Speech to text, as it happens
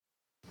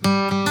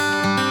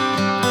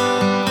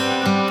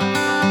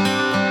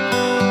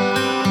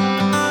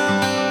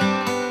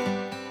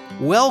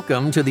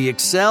Welcome to the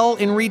Excel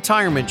in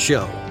Retirement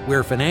Show,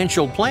 where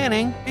financial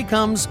planning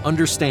becomes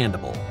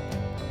understandable.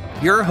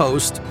 Your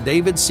host,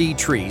 David C.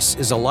 Treese,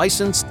 is a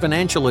licensed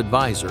financial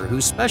advisor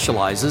who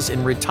specializes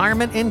in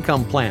retirement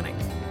income planning.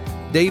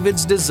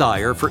 David's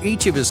desire for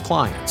each of his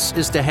clients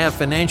is to have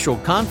financial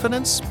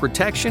confidence,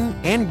 protection,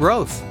 and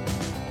growth.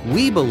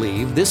 We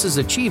believe this is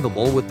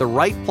achievable with the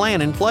right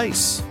plan in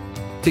place.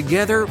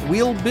 Together,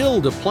 we'll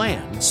build a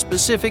plan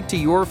specific to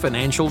your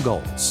financial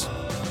goals.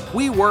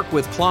 We work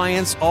with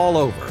clients all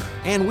over,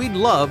 and we'd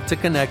love to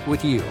connect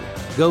with you.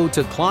 Go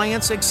to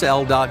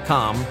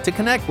clientsexcel.com to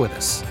connect with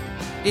us.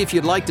 If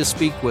you'd like to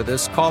speak with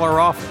us, call our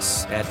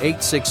office at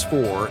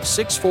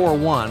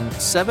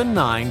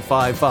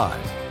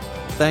 864-641-7955.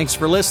 Thanks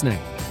for listening.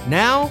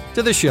 Now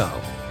to the show.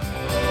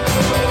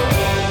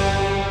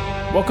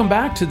 Welcome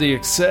back to the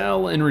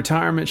Excel in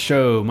Retirement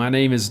Show. My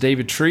name is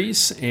David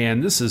Treese,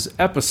 and this is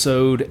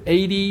episode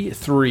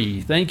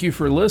 83. Thank you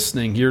for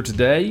listening here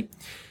today.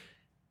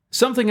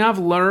 Something I've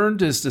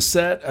learned is to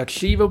set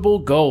achievable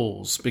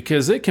goals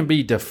because it can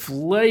be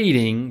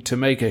deflating to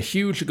make a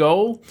huge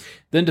goal,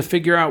 then to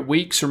figure out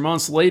weeks or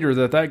months later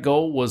that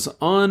goal was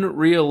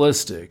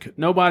unrealistic.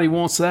 Nobody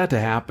wants that to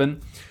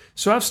happen.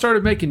 So I've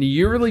started making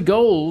yearly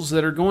goals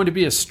that are going to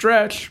be a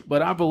stretch,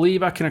 but I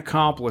believe I can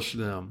accomplish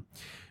them.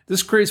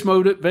 This creates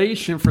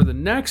motivation for the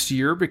next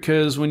year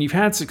because when you've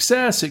had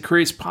success, it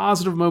creates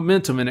positive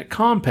momentum and it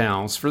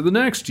compounds for the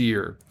next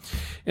year.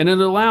 And it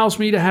allows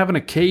me to have an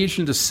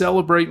occasion to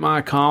celebrate my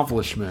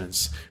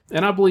accomplishments.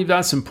 And I believe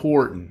that's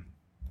important.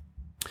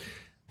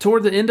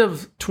 Toward the end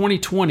of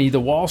 2020, the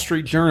Wall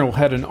Street Journal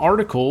had an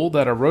article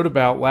that I wrote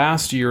about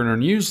last year in our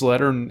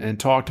newsletter and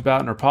talked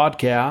about in our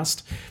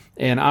podcast.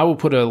 And I will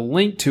put a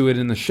link to it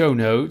in the show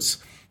notes.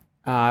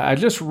 I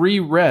just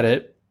reread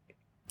it.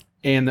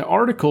 And the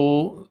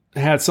article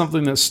had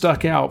something that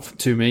stuck out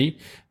to me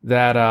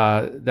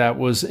that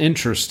was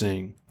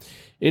interesting.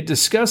 It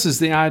discusses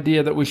the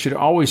idea that we should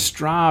always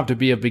strive to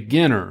be a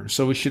beginner.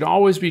 So we should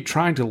always be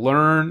trying to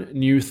learn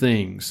new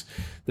things.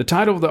 The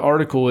title of the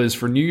article is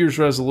for New Year's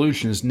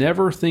resolutions,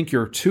 Never Think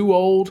You're Too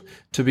Old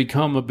to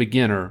Become a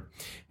Beginner.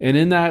 And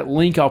in that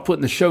link I'll put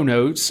in the show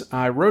notes,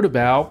 I wrote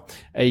about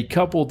a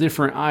couple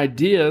different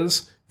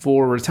ideas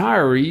for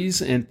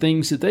retirees and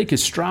things that they could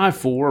strive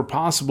for, or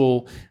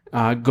possible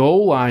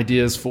goal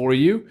ideas for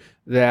you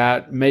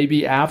that may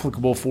be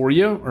applicable for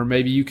you, or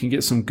maybe you can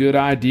get some good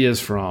ideas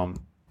from.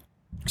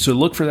 So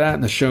look for that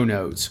in the show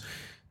notes.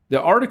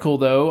 The article,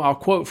 though, I'll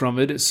quote from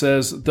it. It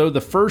says, though the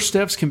first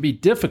steps can be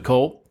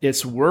difficult,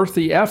 it's worth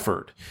the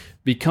effort.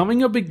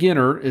 Becoming a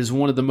beginner is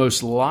one of the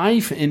most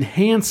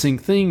life-enhancing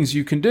things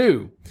you can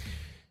do.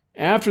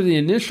 After the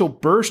initial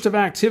burst of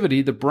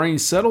activity, the brain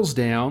settles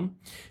down.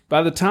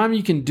 By the time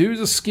you can do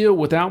the skill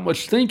without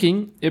much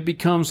thinking, it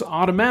becomes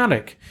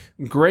automatic.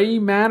 Gray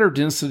matter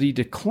density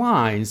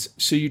declines,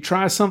 so you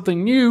try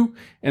something new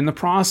and the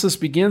process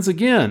begins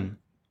again.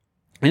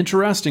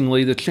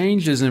 Interestingly, the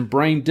changes in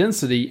brain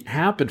density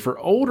happen for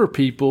older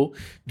people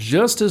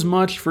just as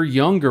much for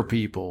younger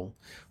people.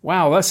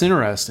 Wow, that's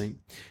interesting.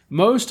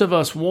 Most of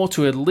us want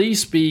to at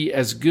least be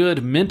as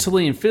good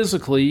mentally and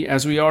physically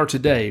as we are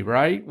today,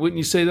 right? Wouldn't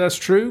you say that's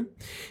true?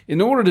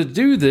 In order to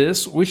do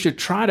this, we should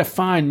try to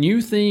find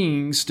new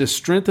things to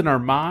strengthen our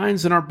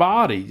minds and our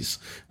bodies.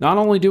 Not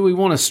only do we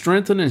want to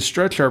strengthen and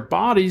stretch our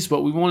bodies,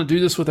 but we want to do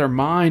this with our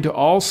mind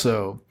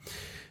also.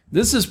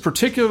 This is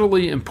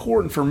particularly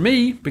important for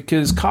me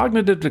because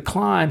cognitive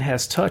decline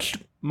has touched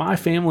my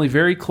family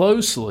very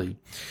closely.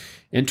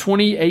 In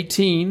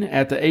 2018,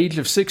 at the age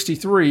of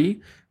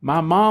 63, my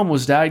mom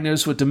was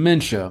diagnosed with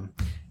dementia,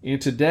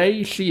 and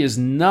today she is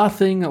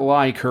nothing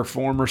like her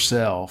former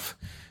self.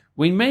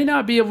 We may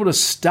not be able to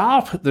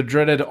stop the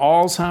dreaded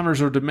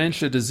Alzheimer's or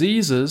dementia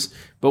diseases,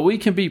 but we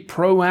can be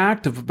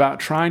proactive about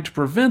trying to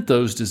prevent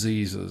those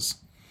diseases.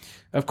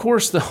 Of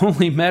course, the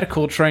only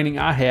medical training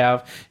I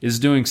have is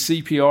doing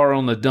CPR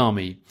on the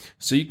dummy,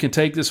 so you can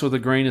take this with a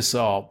grain of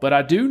salt. But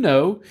I do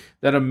know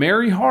that a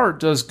merry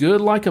heart does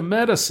good like a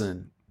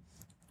medicine.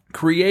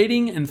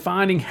 Creating and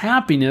finding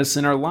happiness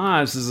in our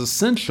lives is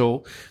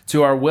essential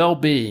to our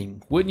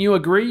well-being. Wouldn't you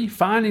agree?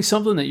 Finding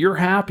something that you're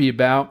happy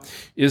about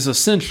is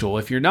essential.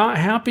 If you're not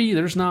happy,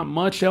 there's not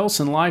much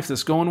else in life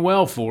that's going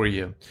well for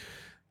you.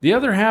 The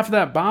other half of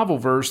that Bible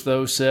verse,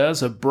 though,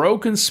 says, a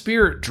broken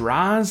spirit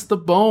dries the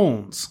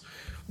bones.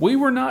 We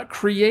were not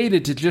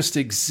created to just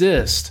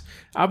exist.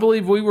 I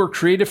believe we were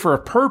created for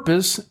a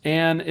purpose,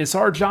 and it's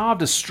our job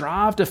to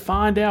strive to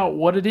find out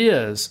what it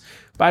is.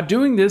 By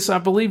doing this, I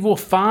believe we'll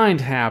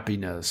find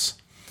happiness.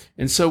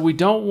 And so we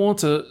don't want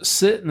to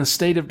sit in a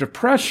state of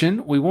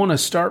depression. We want to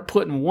start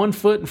putting one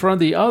foot in front of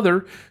the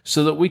other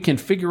so that we can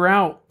figure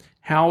out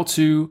how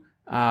to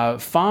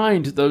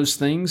find those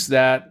things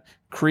that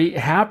create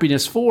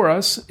happiness for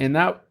us, and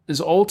that is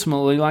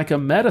ultimately like a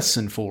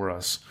medicine for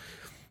us.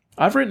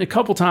 I've written a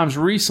couple times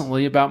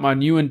recently about my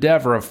new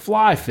endeavor of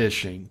fly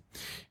fishing.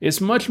 It's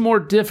much more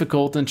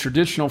difficult than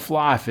traditional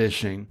fly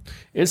fishing.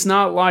 It's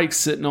not like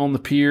sitting on the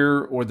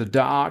pier or the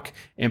dock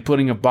and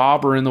putting a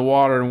bobber in the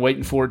water and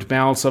waiting for it to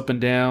bounce up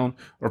and down,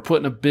 or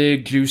putting a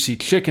big juicy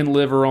chicken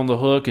liver on the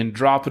hook and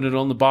dropping it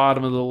on the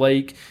bottom of the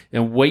lake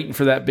and waiting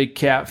for that big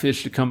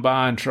catfish to come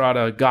by and try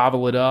to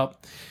gobble it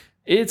up.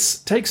 It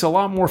takes a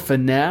lot more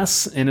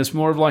finesse, and it's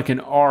more of like an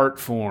art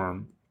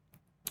form.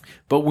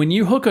 But when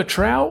you hook a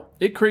trout,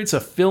 it creates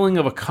a feeling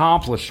of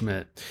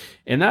accomplishment.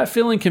 And that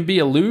feeling can be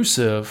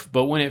elusive,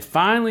 but when it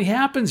finally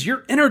happens,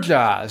 you're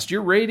energized.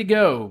 You're ready to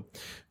go.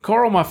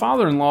 Carl, my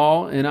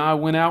father-in-law, and I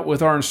went out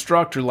with our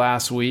instructor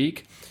last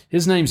week.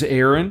 His name's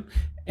Aaron.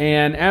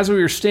 And as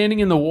we were standing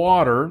in the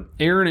water,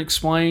 Aaron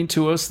explained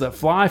to us that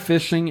fly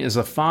fishing is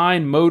a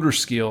fine motor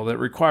skill that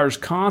requires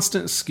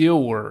constant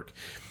skill work.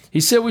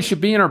 He said we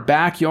should be in our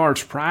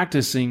backyards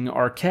practicing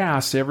our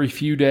casts every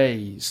few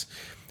days.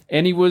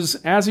 And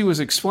as he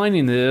was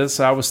explaining this,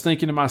 I was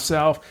thinking to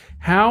myself,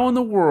 how in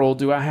the world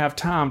do I have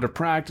time to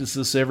practice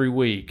this every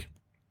week?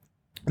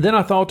 Then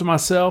I thought to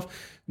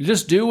myself,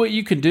 just do what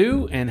you can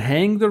do and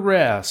hang the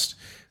rest.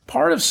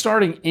 Part of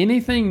starting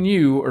anything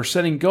new or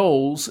setting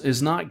goals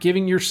is not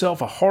giving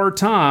yourself a hard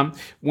time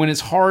when it's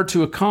hard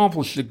to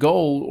accomplish the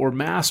goal or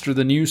master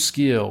the new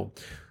skill.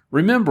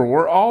 Remember,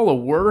 we're all a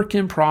work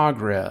in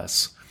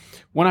progress.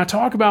 When I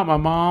talk about my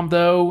mom,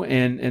 though,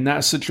 and in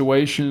that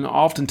situation,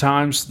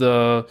 oftentimes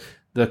the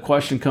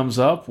question comes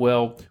up,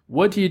 well,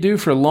 what do you do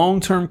for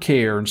long-term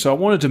care? And so I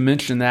wanted to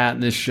mention that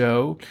in this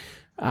show.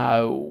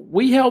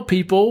 We help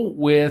people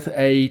with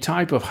a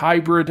type of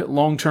hybrid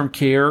long-term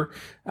care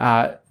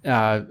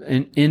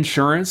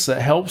insurance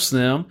that helps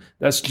them.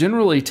 That's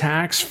generally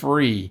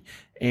tax-free.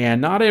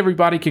 And not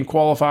everybody can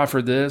qualify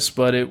for this,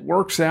 but it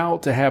works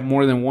out to have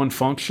more than one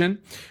function.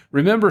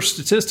 Remember,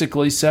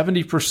 statistically,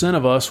 70%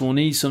 of us will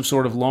need some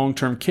sort of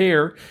long-term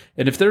care.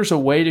 And if there's a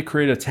way to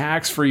create a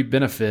tax-free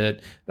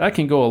benefit, that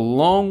can go a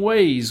long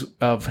ways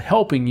of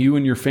helping you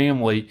and your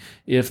family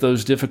if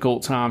those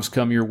difficult times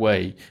come your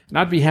way. And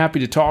I'd be happy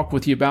to talk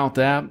with you about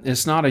that.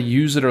 It's not a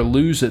use it or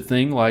lose it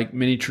thing like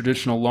many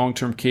traditional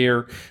long-term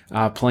care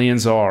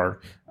plans are.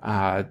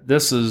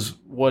 This is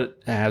what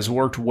has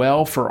worked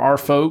well for our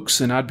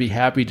folks, and I'd be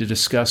happy to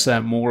discuss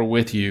that more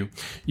with you.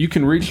 You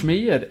can reach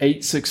me at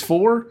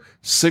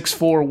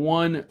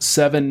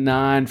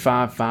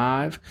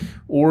 864-641-7955,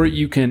 or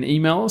you can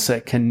email us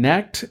at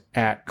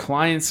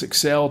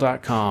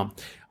connect@clientsexcel.com.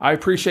 I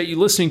appreciate you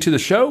listening to the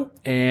show,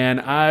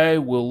 and I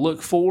will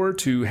look forward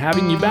to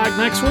having you back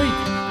next week.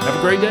 Have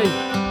a great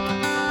day.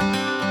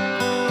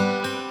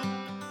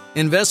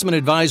 Investment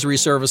advisory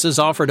services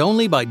offered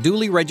only by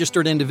duly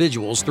registered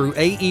individuals through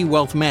AE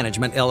Wealth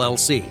Management,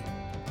 LLC.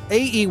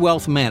 AE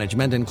Wealth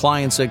Management and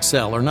Clients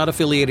Excel are not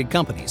affiliated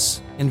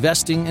companies.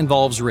 Investing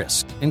involves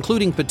risk,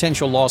 including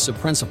potential loss of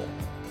principal.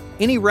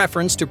 Any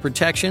reference to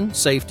protection,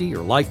 safety,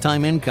 or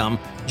lifetime income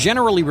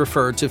generally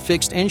refer to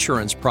fixed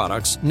insurance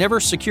products, never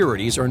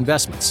securities or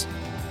investments.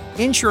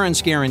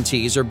 Insurance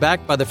guarantees are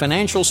backed by the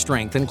financial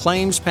strength and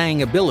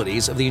claims-paying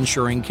abilities of the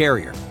insuring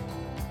carrier.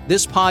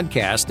 This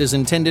podcast is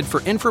intended for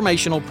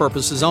informational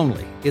purposes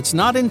only. It's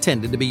not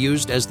intended to be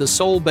used as the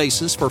sole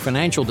basis for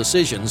financial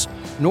decisions,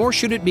 nor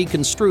should it be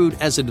construed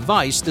as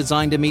advice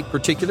designed to meet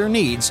particular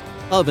needs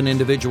of an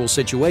individual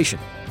situation.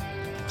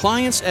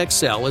 Clients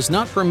Excel is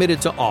not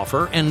permitted to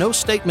offer, and no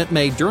statement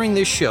made during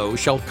this show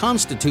shall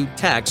constitute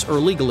tax or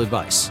legal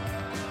advice.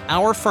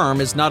 Our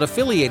firm is not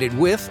affiliated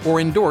with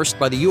or endorsed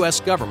by the U.S.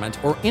 government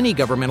or any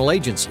governmental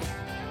agency.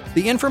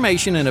 The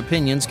information and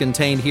opinions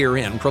contained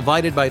herein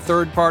provided by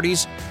third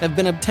parties have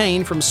been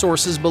obtained from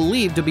sources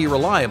believed to be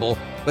reliable,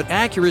 but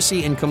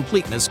accuracy and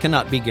completeness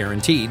cannot be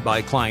guaranteed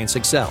by Clients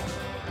Excel.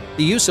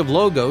 The use of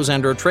logos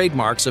and/or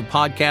trademarks of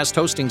podcast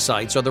hosting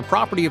sites are the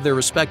property of their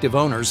respective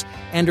owners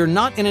and are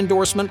not an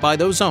endorsement by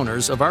those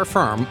owners of our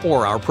firm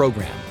or our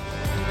program.